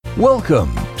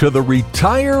Welcome to the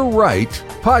Retire Right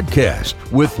podcast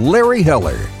with Larry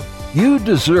Heller. You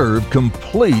deserve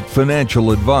complete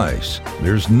financial advice.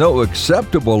 There's no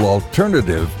acceptable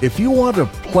alternative if you want a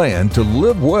plan to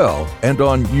live well and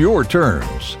on your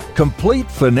terms.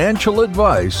 Complete financial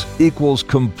advice equals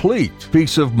complete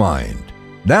peace of mind.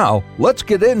 Now, let's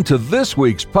get into this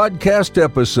week's podcast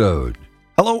episode.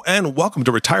 Hello and welcome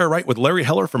to Retire Right with Larry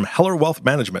Heller from Heller Wealth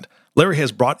Management. Larry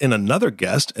has brought in another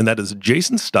guest, and that is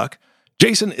Jason Stuck.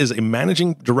 Jason is a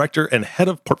managing director and head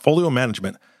of portfolio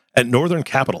management at Northern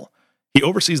Capital. He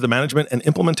oversees the management and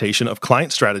implementation of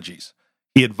client strategies.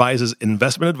 He advises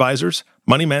investment advisors,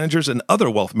 money managers, and other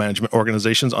wealth management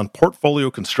organizations on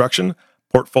portfolio construction,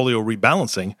 portfolio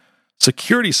rebalancing,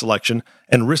 security selection,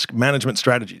 and risk management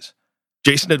strategies.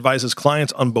 Jason advises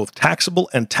clients on both taxable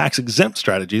and tax-exempt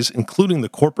strategies, including the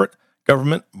corporate,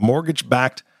 government,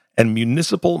 mortgage-backed, and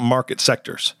municipal market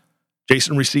sectors.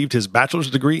 Jason received his bachelor's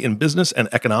degree in business and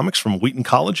economics from Wheaton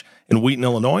College in Wheaton,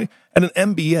 Illinois, and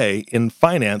an MBA in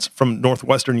finance from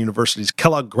Northwestern University's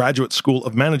Kellogg Graduate School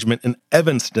of Management in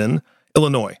Evanston,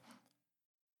 Illinois.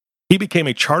 He became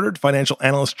a Chartered Financial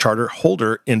Analyst charter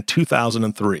holder in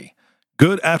 2003.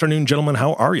 Good afternoon, gentlemen.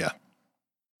 How are you?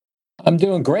 I'm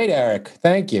doing great, Eric.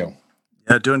 Thank you.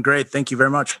 Yeah, doing great. Thank you very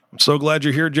much. I'm so glad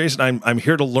you're here, Jason. I'm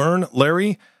here to learn.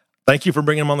 Larry, thank you for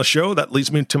bringing him on the show. That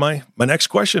leads me to my next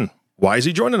question. Why is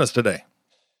he joining us today?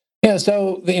 Yeah,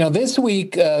 so, this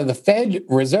week, the Fed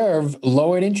Reserve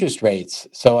lowered interest rates.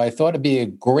 So I thought it'd be a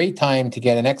great time to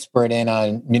get an expert in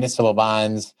on municipal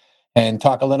bonds and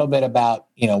talk a little bit about,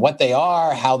 what they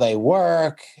are, how they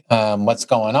work, what's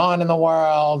going on in the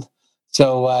world.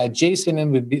 So Jason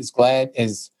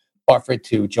is offered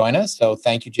to join us. So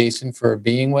thank you, Jason, for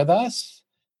being with us.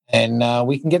 And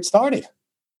we can get started.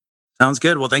 Sounds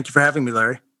good. Well, thank you for having me,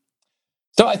 Larry.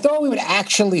 So I thought we would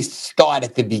actually start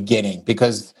at the beginning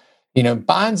because,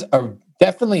 bonds are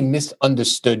definitely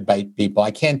misunderstood by people.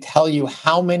 I can't tell you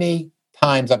how many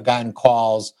times I've gotten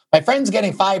calls. My friend's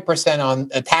getting 5% on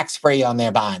tax-free on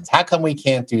their bonds. How come we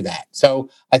can't do that? So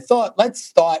I thought, let's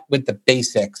start with the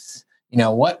basics.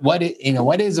 What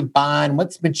is a bond?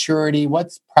 What's maturity?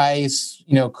 What's price?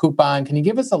 Coupon. Can you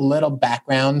give us a little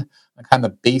background on kind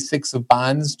of the basics of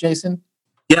bonds, Jason?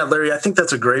 Yeah, Larry, I think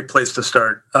that's a great place to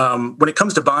start. When it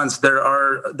comes to bonds,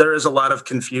 there is a lot of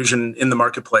confusion in the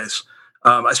marketplace.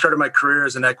 I started my career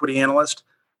as an equity analyst,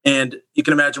 and you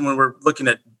can imagine when we're looking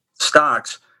at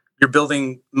stocks, you're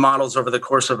building models over the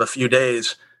course of a few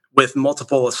days with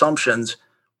multiple assumptions.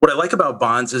 What I like about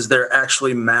bonds is they're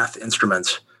actually math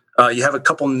instruments. You have a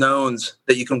couple knowns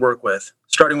that you can work with,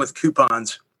 starting with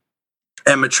coupons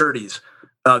and maturities.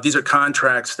 These are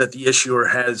contracts that the issuer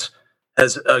has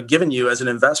given you as an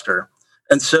investor.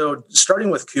 And so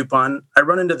starting with coupon, I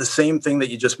run into the same thing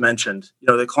that you just mentioned.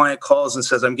 The client calls and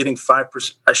says, I'm getting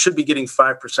 5%, I should be getting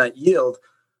 5% yield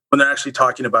when they're actually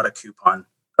talking about a coupon.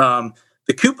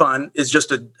 The coupon is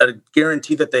just a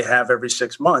guarantee that they have every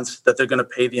 6 months that they're going to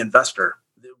pay the investor.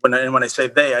 When I say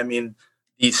they, I mean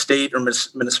the state or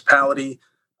municipality,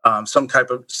 some type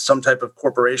of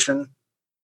corporation.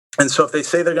 And so if they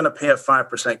say they're going to pay a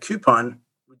 5% coupon,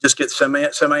 we just get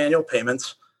semi-annual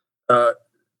payments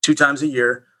 2 times a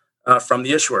year from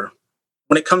the issuer.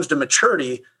 When it comes to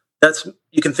maturity,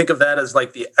 you can think of that as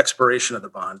like the expiration of the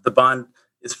bond. The bond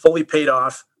is fully paid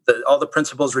off, all the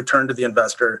principals returned to the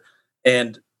investor,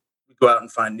 and we go out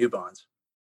and find new bonds.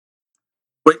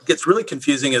 What gets really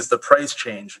confusing is the price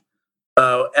change.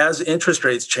 As interest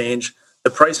rates change, the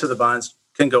price of the bonds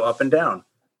can go up and down.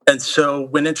 And so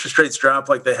when interest rates drop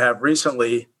like they have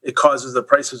recently, it causes the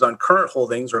prices on current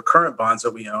holdings or current bonds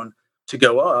that we own to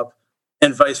go up,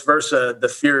 and vice versa. The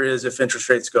fear is if interest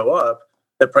rates go up,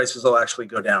 the prices will actually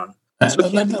go down. Let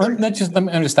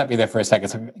me stop you there for a second.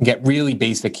 So get really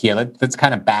basic here. Let's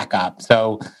kind of back up.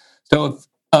 So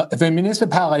if a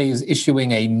municipality is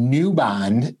issuing a new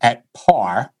bond at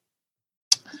par,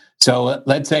 so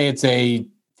let's say it's a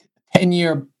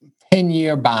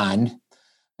 10-year bond,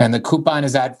 and the coupon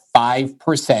is at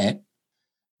 5%.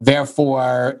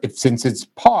 Therefore, since it's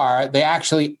par, they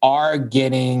actually are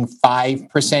getting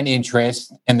 5%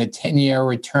 interest, and the 10-year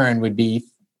return would be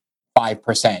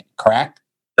 5%, correct?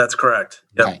 That's correct.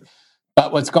 Yep. Okay.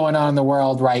 But what's going on in the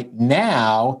world right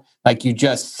now, like you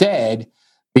just said,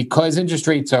 because interest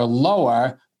rates are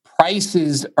lower,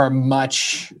 prices are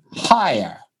much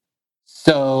higher.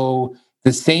 So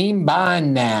the same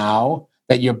bond now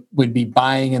that you would be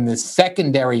buying in the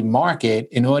secondary market,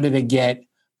 in order to get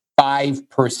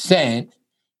 5%,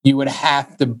 you would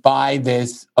have to buy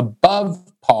this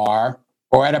above par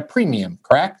or at a premium,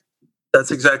 correct?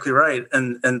 That's exactly right.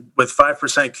 And with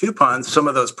 5% coupons, some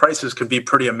of those prices could be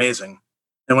pretty amazing.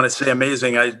 And when I say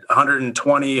amazing,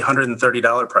 $120,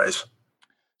 $130 price.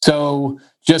 So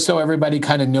just so everybody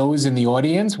kind of knows in the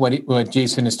audience what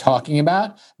Jason is talking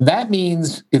about, that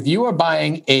means if you are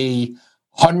buying a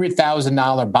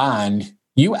 $100,000 bond,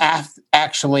 you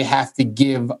actually have to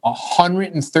give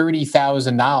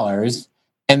 $130,000,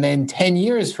 and then 10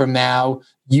 years from now,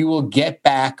 you will get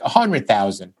back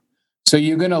 $100,000. So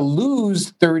you're going to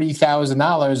lose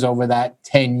 $30,000 over that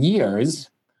 10 years,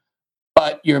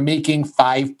 but you're making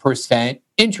 5%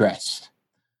 interest.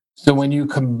 So when you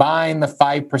combine the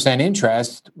 5%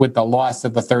 interest with the loss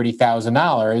of the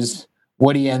 $30,000,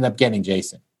 what do you end up getting,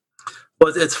 Jason?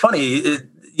 Well, it's funny.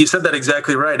 You said that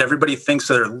exactly right. Everybody thinks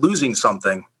they're losing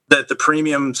something, that the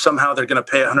premium, somehow they're going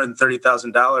to pay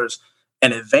 $130,000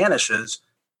 and it vanishes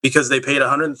because they paid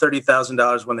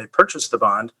 $130,000 when they purchased the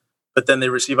bond, but then they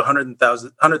receive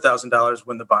 $100,000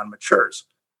 when the bond matures.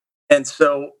 And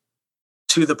so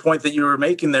to the point that you were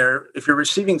making there, if you're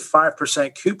receiving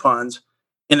 5% coupons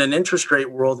in an interest rate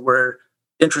world where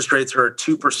interest rates are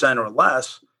 2% or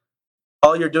less,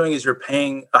 all you're doing is you're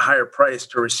paying a higher price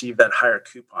to receive that higher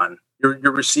coupon.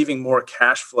 You're receiving more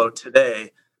cash flow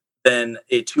today than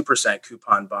a 2%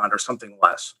 coupon bond or something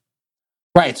less.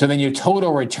 Right. So then your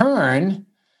total return,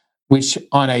 which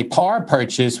on a par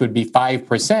purchase would be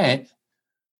 5%,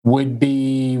 would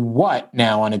be what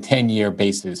now on a 10-year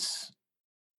basis?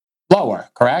 Lower,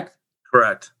 correct?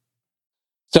 Correct.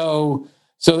 So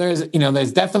there's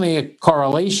definitely a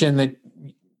correlation that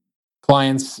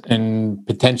clients and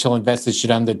potential investors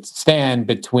should understand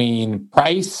between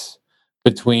price,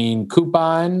 between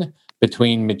coupon,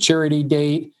 between maturity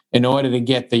date, in order to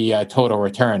get the total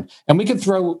return. And we could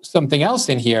throw something else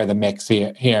in here, the mix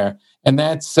here, and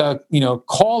that's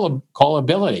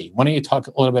callability. Why don't you talk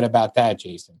a little bit about that,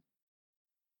 Jason?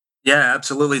 Yeah,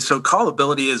 absolutely. So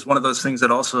callability is one of those things that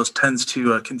also tends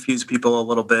to confuse people a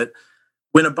little bit.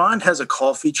 When a bond has a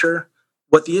call feature,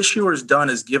 what the issuer has done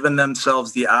is given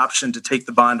themselves the option to take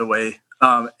the bond away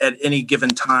at any given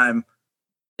time.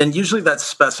 And usually that's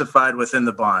specified within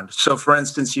the bond. So for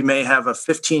instance, you may have a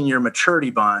 15-year maturity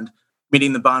bond,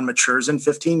 meaning the bond matures in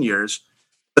 15 years,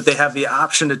 but they have the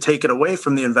option to take it away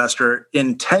from the investor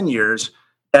in 10 years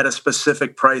at a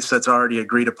specific price that's already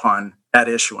agreed upon at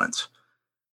issuance.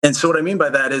 And so what I mean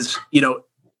by that is,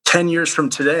 10 years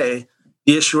from today,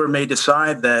 the issuer may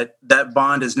decide that that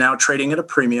bond is now trading at a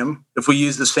premium. If we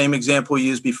use the same example we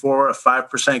used before, a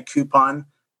 5% coupon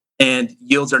and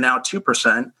yields are now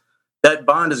 2%, that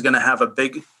bond is going to have a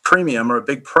big premium or a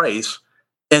big price.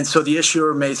 And so the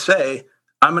issuer may say,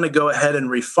 I'm going to go ahead and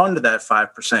refund that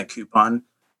 5% coupon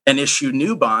and issue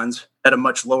new bonds at a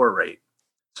much lower rate.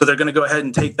 So they're going to go ahead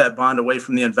and take that bond away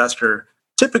from the investor.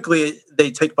 Typically,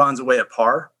 they take bonds away at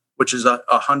par, which is a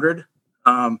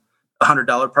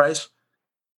 $100 price.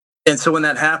 And so when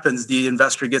that happens, the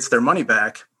investor gets their money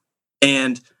back.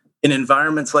 And in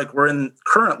environments like we're in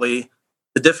currently,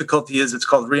 the difficulty is it's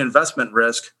called reinvestment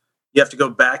risk. You have to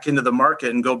go back into the market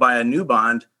and go buy a new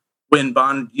bond when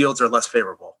bond yields are less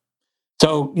favorable.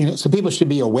 So, so people should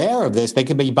be aware of this. They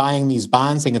could be buying these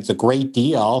bonds, thinking it's a great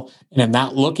deal, and they're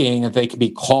not looking if they could be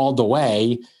called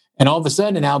away. And all of a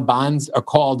sudden now bonds are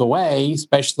called away,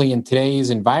 especially in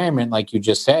today's environment, like you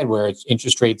just said, where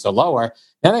interest rates are lower.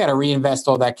 Now they got to reinvest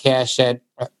all that cash at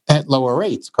lower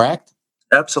rates, correct?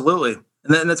 Absolutely.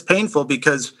 And then it's painful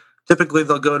because typically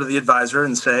they'll go to the advisor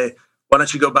and say, why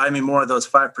don't you go buy me more of those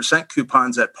 5%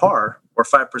 coupons at par or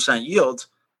 5% yields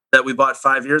that we bought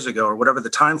 5 years ago or whatever the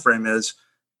time frame is.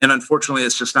 And unfortunately,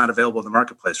 it's just not available in the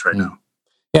marketplace right now.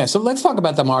 Yeah, so let's talk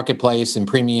about the marketplace and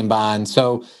premium bonds.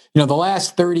 So, the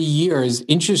last 30 years,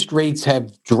 interest rates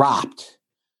have dropped.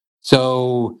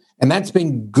 So, and that's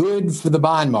been good for the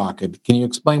bond market. Can you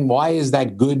explain why is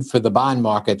that good for the bond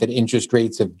market that interest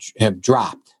rates have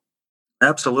dropped?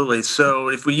 Absolutely. So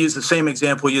if we use the same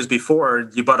example we used before,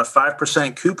 you bought a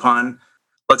 5% coupon,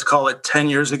 let's call it 10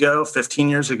 years ago, 15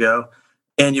 years ago,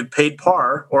 and you paid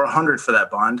par or 100 for that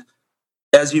bond.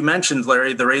 As you mentioned,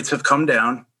 Larry, the rates have come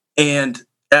down. And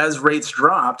as rates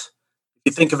dropped,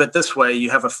 if you think of it this way, you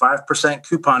have a 5%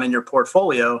 coupon in your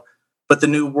portfolio, but the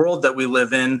new world that we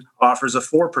live in offers a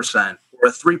 4% or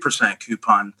a 3%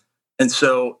 coupon. And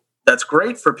so that's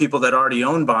great for people that already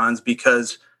own bonds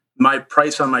because my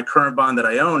price on my current bond that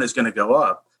I own is going to go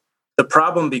up. The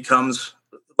problem becomes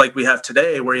like we have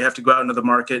today, where you have to go out into the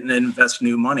market and invest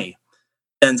new money.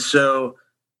 And so,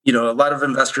 a lot of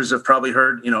investors have probably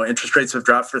heard, interest rates have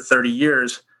dropped for 30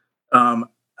 years.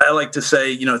 I like to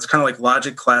say, it's kind of like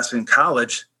logic class in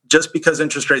college. Just because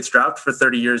interest rates dropped for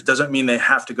 30 years doesn't mean they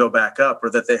have to go back up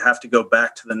or that they have to go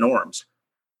back to the norms,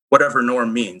 whatever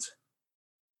norm means.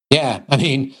 Yeah, I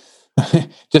mean,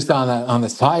 Just on the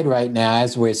side right now,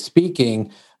 as we're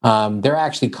speaking, there are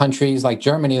actually countries like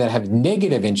Germany that have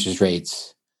negative interest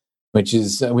rates, which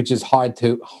is hard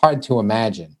to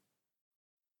imagine.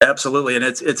 Absolutely, and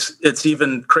it's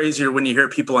even crazier when you hear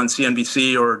people on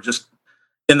CNBC or just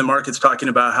in the markets talking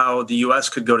about how the U.S.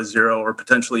 could go to zero or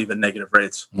potentially even negative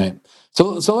rates. Right.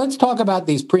 So let's talk about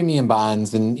these premium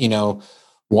bonds and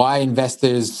why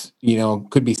investors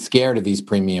could be scared of these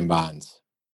premium bonds.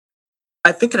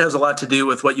 I think it has a lot to do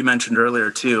with what you mentioned earlier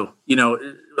too.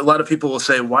 A lot of people will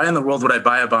say, "Why in the world would I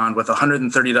buy a bond with a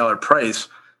 $130 price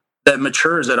that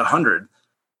matures at 100?"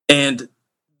 And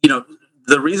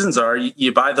the reasons are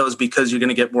you buy those because you're going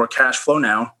to get more cash flow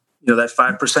now. That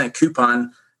 5%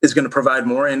 coupon is going to provide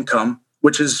more income,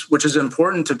 which is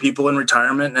important to people in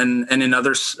retirement and in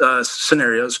other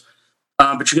scenarios.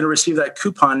 But you're going to receive that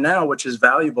coupon now, which is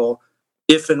valuable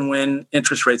if and when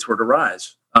interest rates were to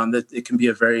rise. That it can be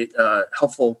a very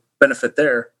helpful benefit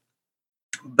there.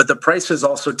 But the prices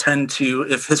also tend to,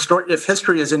 if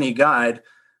history is any guide,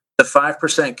 the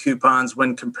 5% coupons,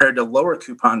 when compared to lower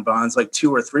coupon bonds like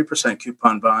 2 or 3%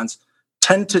 coupon bonds,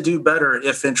 tend to do better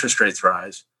if interest rates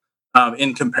rise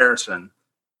in comparison.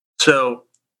 So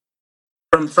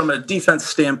from a defense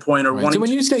standpoint, or right. So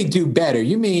when you say do better,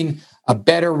 you mean a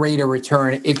better rate of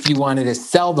return if you wanted to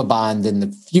sell the bond in the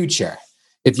future.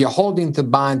 If you're holding the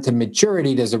bond to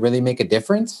maturity, does it really make a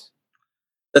difference?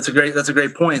 That's a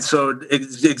great point. So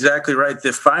exactly right. The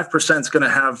 5% is going to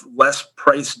have less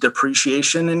price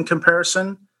depreciation in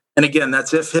comparison. And again,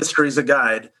 that's if history is a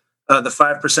guide. The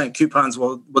 5% coupons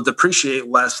will depreciate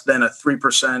less than a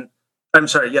 3%.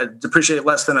 Depreciate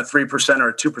less than a 3% or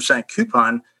a 2%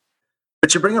 coupon.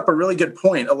 But you bring up a really good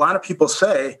point. A lot of people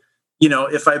say,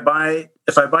 if I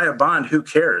buy a bond, who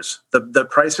cares? The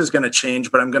price is going to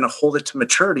change, but I'm going to hold it to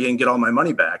maturity and get all my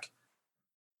money back.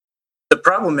 The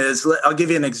problem is, I'll give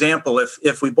you an example.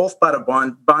 If we both bought a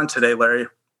bond today, Larry,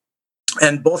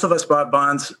 and both of us bought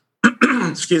bonds,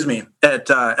 excuse me, at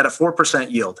a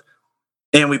 4% yield,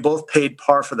 and we both paid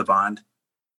par for the bond.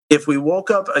 If we woke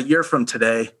up a year from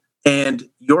today and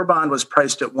your bond was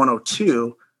priced at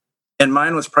 102 and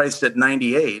mine was priced at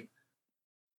 98,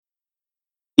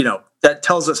 that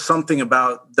tells us something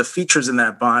about the features in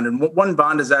that bond. And one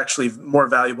bond is actually more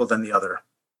valuable than the other.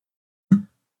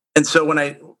 And so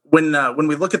when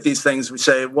we look at these things, we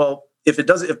say, well,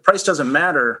 if price doesn't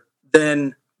matter,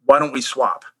 then why don't we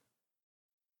swap?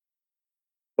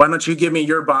 Why don't you give me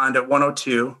your bond at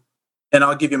 102 and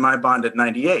I'll give you my bond at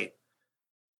 98?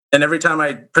 And every time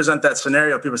I present that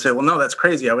scenario, people say, well, no, that's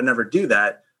crazy. I would never do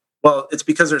that. Well, it's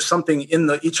because there's something in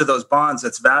each of those bonds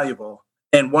that's valuable,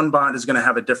 and one bond is going to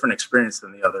have a different experience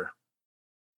than the other.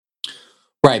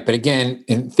 Right. But again,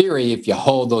 in theory, if you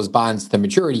hold those bonds to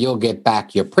maturity, you'll get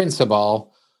back your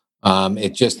principal.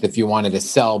 It's just if you wanted to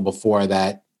sell before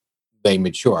that they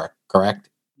mature, correct?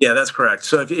 Yeah, that's correct.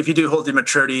 So if you do hold the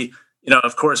maturity,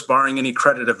 of course, barring any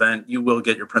credit event, you will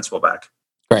get your principal back.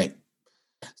 Great.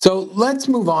 So let's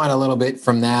move on a little bit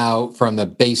from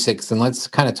the basics, and let's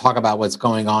kind of talk about what's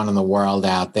going on in the world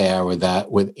out there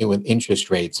with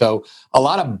interest rates. So a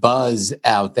lot of buzz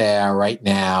out there right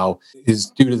now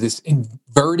is due to this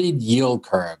inverted yield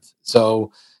curve.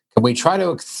 So can we try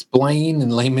to explain in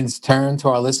layman's terms to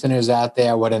our listeners out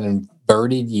there what an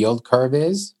inverted yield curve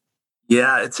is?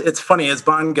 Yeah, it's funny. As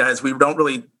bond guys, we don't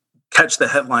really catch the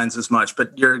headlines as much,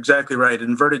 but you're exactly right.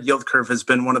 Inverted yield curve has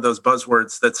been one of those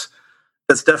buzzwords that's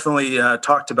definitely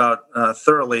talked about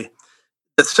thoroughly.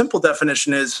 The simple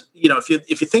definition is, if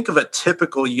you think of a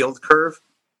typical yield curve,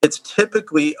 it's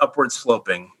typically upward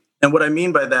sloping. And what I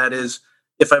mean by that is,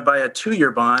 if I buy a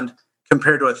 2-year bond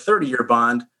compared to a 30-year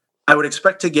bond, I would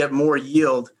expect to get more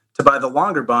yield to buy the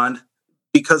longer bond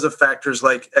because of factors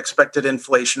like expected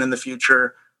inflation in the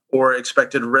future or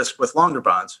expected risk with longer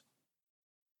bonds.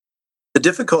 The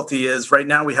difficulty is right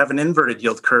now we have an inverted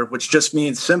yield curve, which just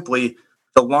means simply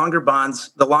the longer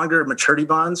maturity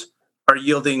bonds are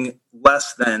yielding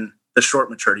less than the short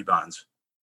maturity bonds.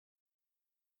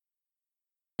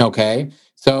 Okay.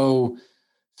 So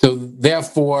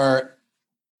therefore,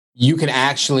 you can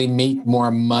actually make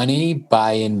more money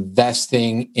by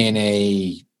investing in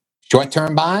a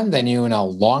short-term bond than you in a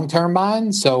long-term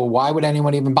bond. So why would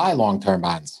anyone even buy long-term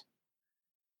bonds?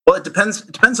 Well, it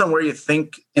depends on where you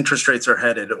think interest rates are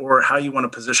headed or how you want to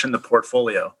position the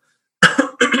portfolio.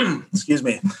 Excuse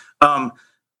me.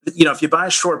 If you buy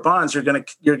short bonds, you're going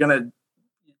to,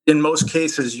 in most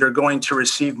cases, you're going to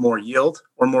receive more yield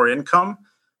or more income.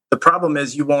 The problem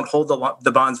is you won't hold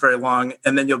the bonds very long,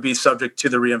 and then you'll be subject to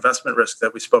the reinvestment risk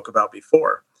that we spoke about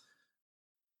before.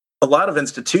 A lot of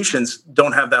institutions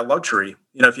don't have that luxury.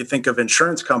 If you think of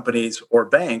insurance companies or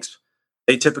banks,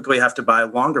 they typically have to buy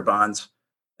longer bonds.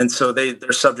 And so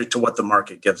they're subject to what the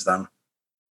market gives them.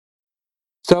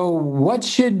 So what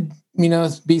should,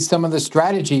 be some of the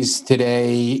strategies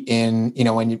today in,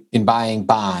 in buying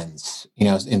bonds,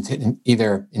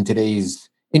 either in today's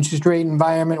interest rate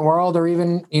environment world, or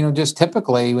even, just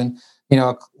typically when,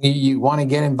 you want to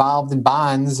get involved in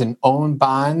bonds and own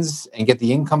bonds and get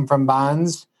the income from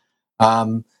bonds.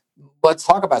 Let's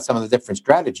talk about some of the different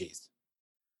strategies.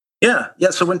 Yeah.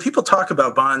 So when people talk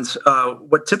about bonds,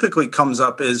 what typically comes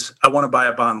up is I want to buy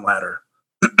a bond ladder.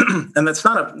 And that's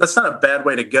not a bad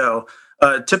way to go.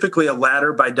 Typically, a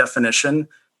ladder, by definition,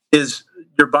 is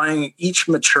you're buying each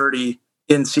maturity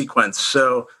in sequence.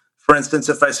 So, for instance,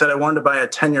 if I said I wanted to buy a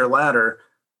 10-year ladder,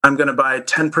 I'm going to buy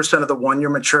 10% of the 1-year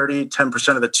maturity,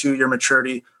 10% of the 2-year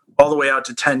maturity, all the way out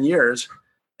to 10 years.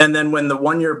 And then when the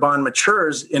 1-year bond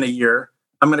matures in a year,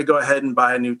 I'm going to go ahead and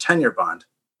buy a new 10-year bond.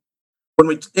 When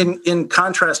we, in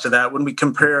contrast to that, when we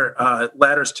compare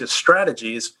ladders to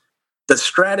strategies, the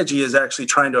strategy is actually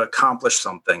trying to accomplish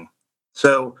something.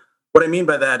 So what I mean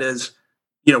by that is,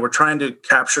 we're trying to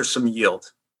capture some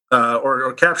yield,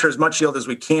 or capture as much yield as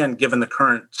we can given the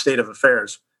current state of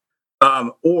affairs,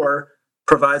 or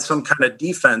provide some kind of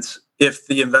defense if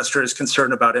the investor is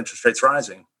concerned about interest rates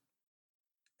rising.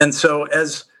 And so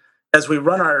as we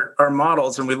run our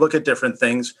models and we look at different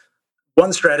things,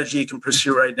 one strategy you can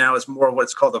pursue right now is more of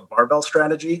what's called a barbell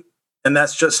strategy. And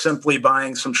that's just simply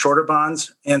buying some shorter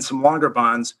bonds and some longer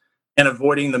bonds and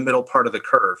avoiding the middle part of the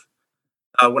curve.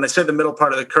 When I say the middle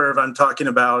part of the curve, I'm talking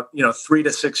about 3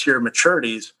 to 6 year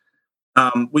maturities.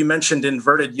 We mentioned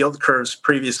inverted yield curves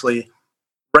previously.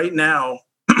 Right now,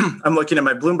 I'm looking at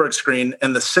my Bloomberg screen,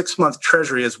 and the 6-month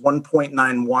Treasury is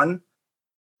 1.91,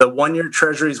 the 1-year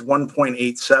Treasury is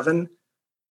 1.87,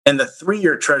 and the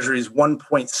 3-year Treasury is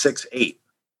 1.68.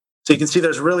 So you can see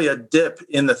there's really a dip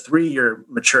in the 3-year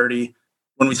maturity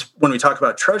when we talk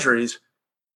about Treasuries.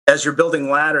 As you're building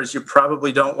ladders, you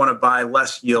probably don't want to buy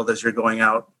less yield as you're going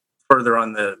out further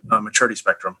on the maturity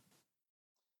spectrum.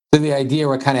 So the idea,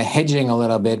 we're kind of hedging a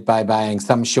little bit by buying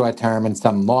some short-term and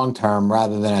some long-term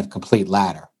rather than a complete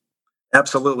ladder.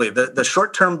 Absolutely. The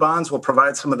short-term bonds will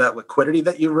provide some of that liquidity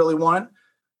that you really want.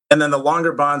 And then the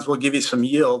longer bonds will give you some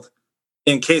yield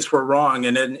in case we're wrong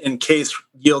and in case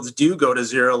yields do go to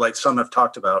zero, like some have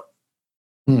talked about.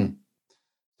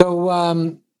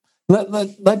 So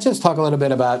let's just talk a little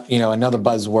bit about, another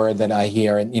buzzword that I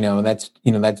hear, and,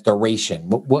 that's duration.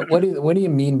 What do you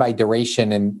mean by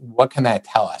duration, and what can that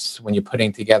tell us when you're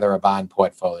putting together a bond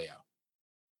portfolio?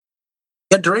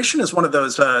 Yeah, duration is one of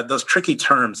those tricky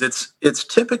terms. It's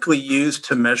typically used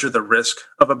to measure the risk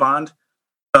of a bond,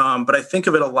 but I think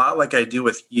of it a lot like I do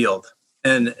with yield.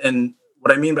 And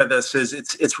what I mean by this is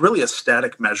it's really a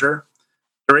static measure.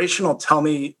 Duration will tell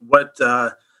me what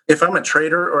if I'm a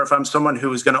trader or if I'm someone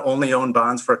who is going to only own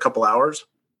bonds for a couple hours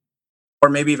or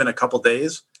maybe even a couple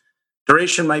days.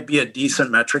 Duration might be a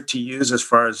decent metric to use as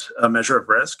far as a measure of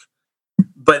risk.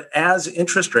 But as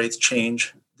interest rates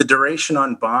change, the duration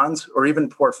on bonds or even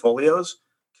portfolios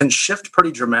can shift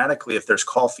pretty dramatically if there's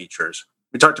call features.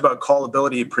 We talked about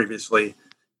callability previously.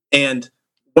 And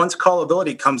once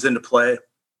callability comes into play,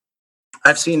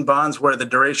 I've seen bonds where the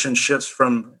duration shifts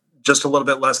from just a little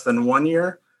bit less than 1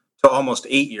 year to almost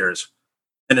 8 years,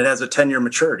 and it has a 10-year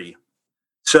maturity.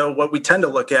 So what we tend to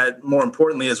look at, more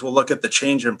importantly, is we'll look at the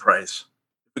change in price.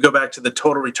 If we go back to the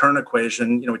total return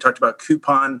equation, we talked about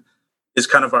coupon is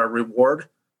kind of our reward.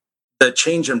 The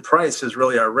change in price is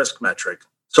really our risk metric.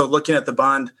 So looking at the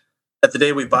bond at the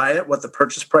day we buy it, what the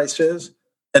purchase price is,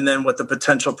 and then what the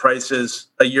potential price is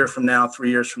a year from now, 3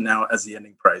 years from now as the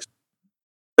ending price.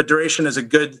 But duration is a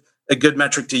good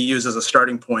metric to use as a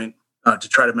starting point to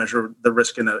try to measure the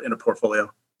risk in a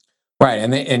portfolio. Right,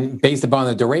 and based upon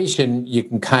the duration, you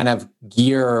can kind of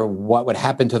gear what would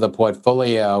happen to the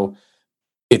portfolio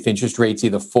if interest rates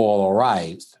either fall or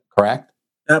rise, correct?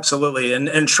 Absolutely,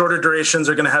 and shorter durations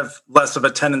are going to have less of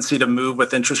a tendency to move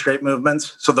with interest rate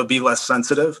movements, so they'll be less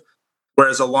sensitive,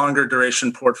 whereas a longer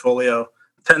duration portfolio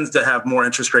tends to have more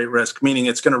interest rate risk, meaning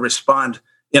it's going to respond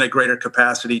in a greater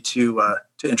capacity to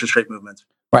interest rate movements.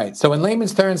 Right. So in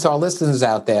layman's terms, our listeners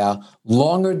out there,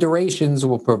 longer durations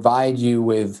will provide you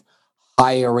with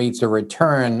higher rates of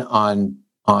return on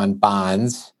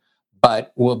bonds,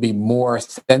 but will be more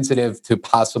sensitive to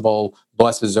possible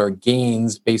losses or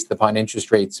gains based upon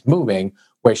interest rates moving,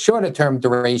 where shorter term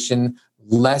duration,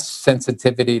 less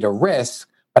sensitivity to risk,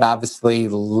 but obviously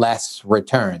less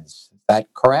returns. Is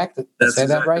that correct? That's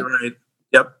exactly right?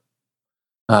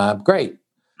 Yep. Great.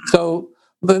 So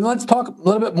Then let's talk a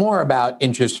little bit more about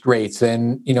interest rates,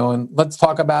 and let's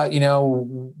talk about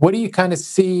what do you kind of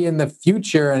see in the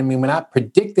future? I mean, we're not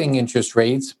predicting interest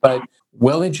rates, but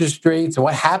will interest rates?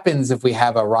 What happens if we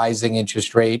have a rising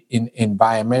interest rate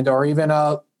environment, or even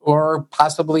or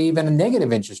possibly even a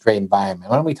negative interest rate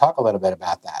environment? Why don't we talk a little bit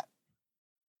about that?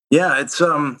 Yeah, it's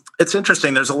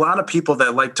interesting. There's a lot of people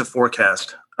that like to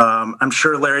forecast. I'm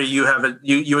sure, Larry, you have it.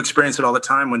 You experience it all the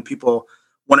time when people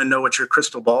want to know what your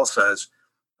crystal ball says.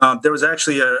 There was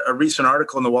actually a recent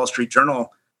article in the Wall Street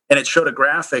Journal, and it showed a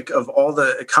graphic of all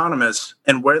the economists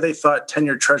and where they thought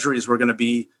 10-year treasuries were going to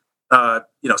be,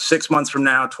 6 months from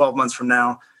now, 12 months from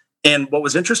now. And what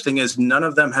was interesting is none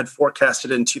of them had forecasted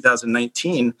in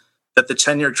 2019 that the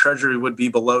 10-year treasury would be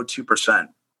below 2%.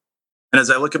 And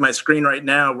as I look at my screen right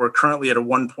now, we're currently at a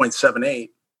 1.78.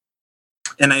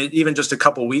 And even just a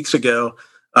couple weeks ago,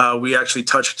 we actually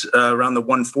touched around the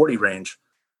 140 range.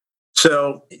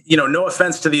 So, no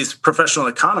offense to these professional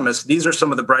economists, these are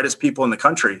some of the brightest people in the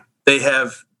country. They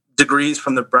have degrees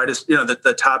from the brightest,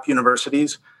 the top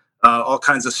universities, all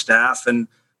kinds of staff, and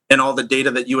all the data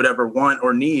that you would ever want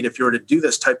or need if you were to do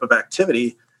this type of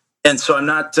activity. And so I'm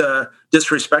not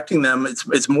disrespecting them.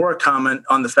 It's more a comment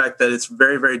on the fact that it's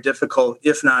very, very difficult,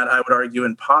 if not, I would argue,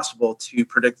 impossible to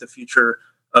predict the future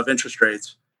of interest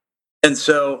rates. And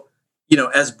so,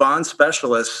 as bond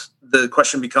specialists, the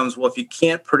question becomes, well, if you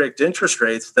can't predict interest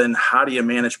rates, then how do you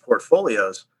manage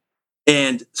portfolios?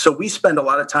 And so we spend a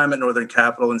lot of time at Northern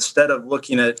Capital, instead of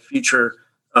looking at future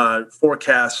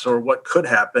forecasts or what could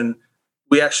happen,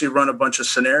 we actually run a bunch of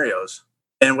scenarios.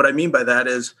 And what I mean by that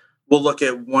is we'll look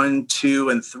at 1, 2,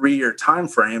 and 3 year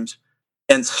timeframes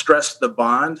and stress the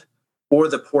bond or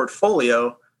the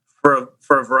portfolio for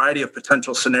a variety of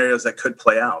potential scenarios that could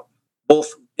play out,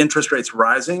 both interest rates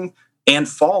rising and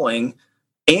falling,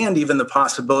 and even the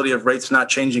possibility of rates not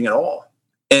changing at all.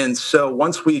 And so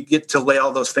once we get to lay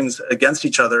all those things against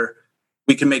each other,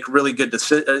 we can make really good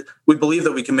decisions. We believe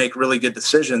that we can make really good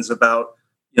decisions about,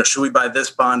 should we buy this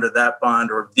bond or that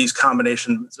bond, or these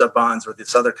combinations of bonds or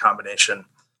this other combination.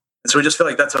 And so we just feel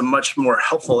like that's a much more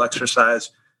helpful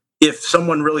exercise. If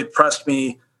someone really pressed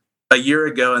me a year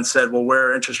ago and said, well,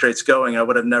 where are interest rates going? I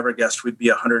would have never guessed we'd be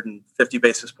 150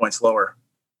 basis points lower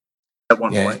at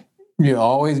one point. You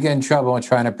always get in trouble when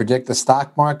trying to predict the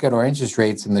stock market or interest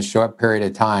rates in the short period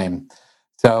of time.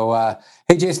 So,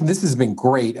 hey, Jason, this has been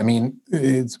great. I mean,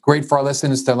 it's great for our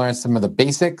listeners to learn some of the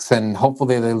basics, and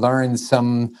hopefully they learn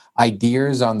some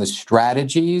ideas on the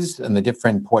strategies and the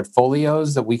different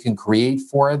portfolios that we can create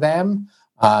for them.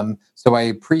 So I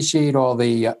appreciate all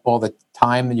the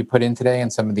time that you put in today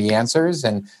and some of the answers.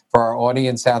 And for our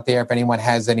audience out there, if anyone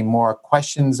has any more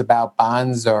questions about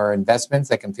bonds or investments,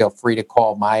 they can feel free to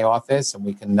call my office, and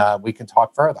we can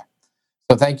talk further.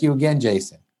 So thank you again,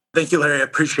 Jason. Thank you, Larry. I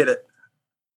appreciate it.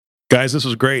 Guys, this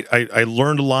was great. I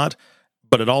learned a lot,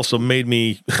 but it also made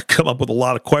me come up with a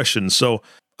lot of questions. So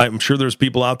I'm sure there's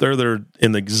people out there that are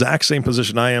in the exact same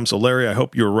position I am. So Larry, I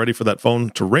hope you're ready for that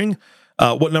phone to ring.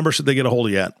 What number should they get a hold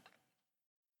of you at?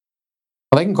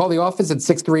 Well, they can call the office at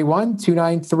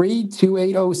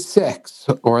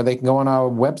 631-293-2806, or they can go on our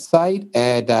website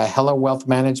at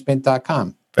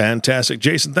hellerwealthmanagement.com. Fantastic.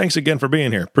 Jason, thanks again for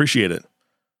being here. Appreciate it.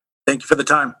 Thank you for the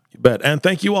time. You bet. And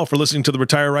thank you all for listening to the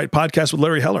Retire Right podcast with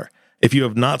Larry Heller. If you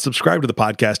have not subscribed to the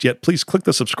podcast yet, please click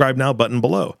the subscribe now button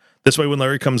below. This way, when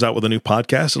Larry comes out with a new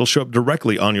podcast, it'll show up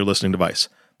directly on your listening device.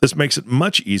 This makes it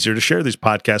much easier to share these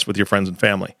podcasts with your friends and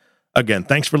family. Again,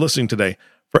 thanks for listening today.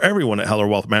 For everyone at Heller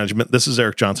Wealth Management, this is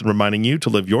Eric Johnson reminding you to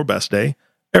live your best day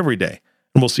every day.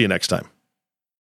 And we'll see you next time.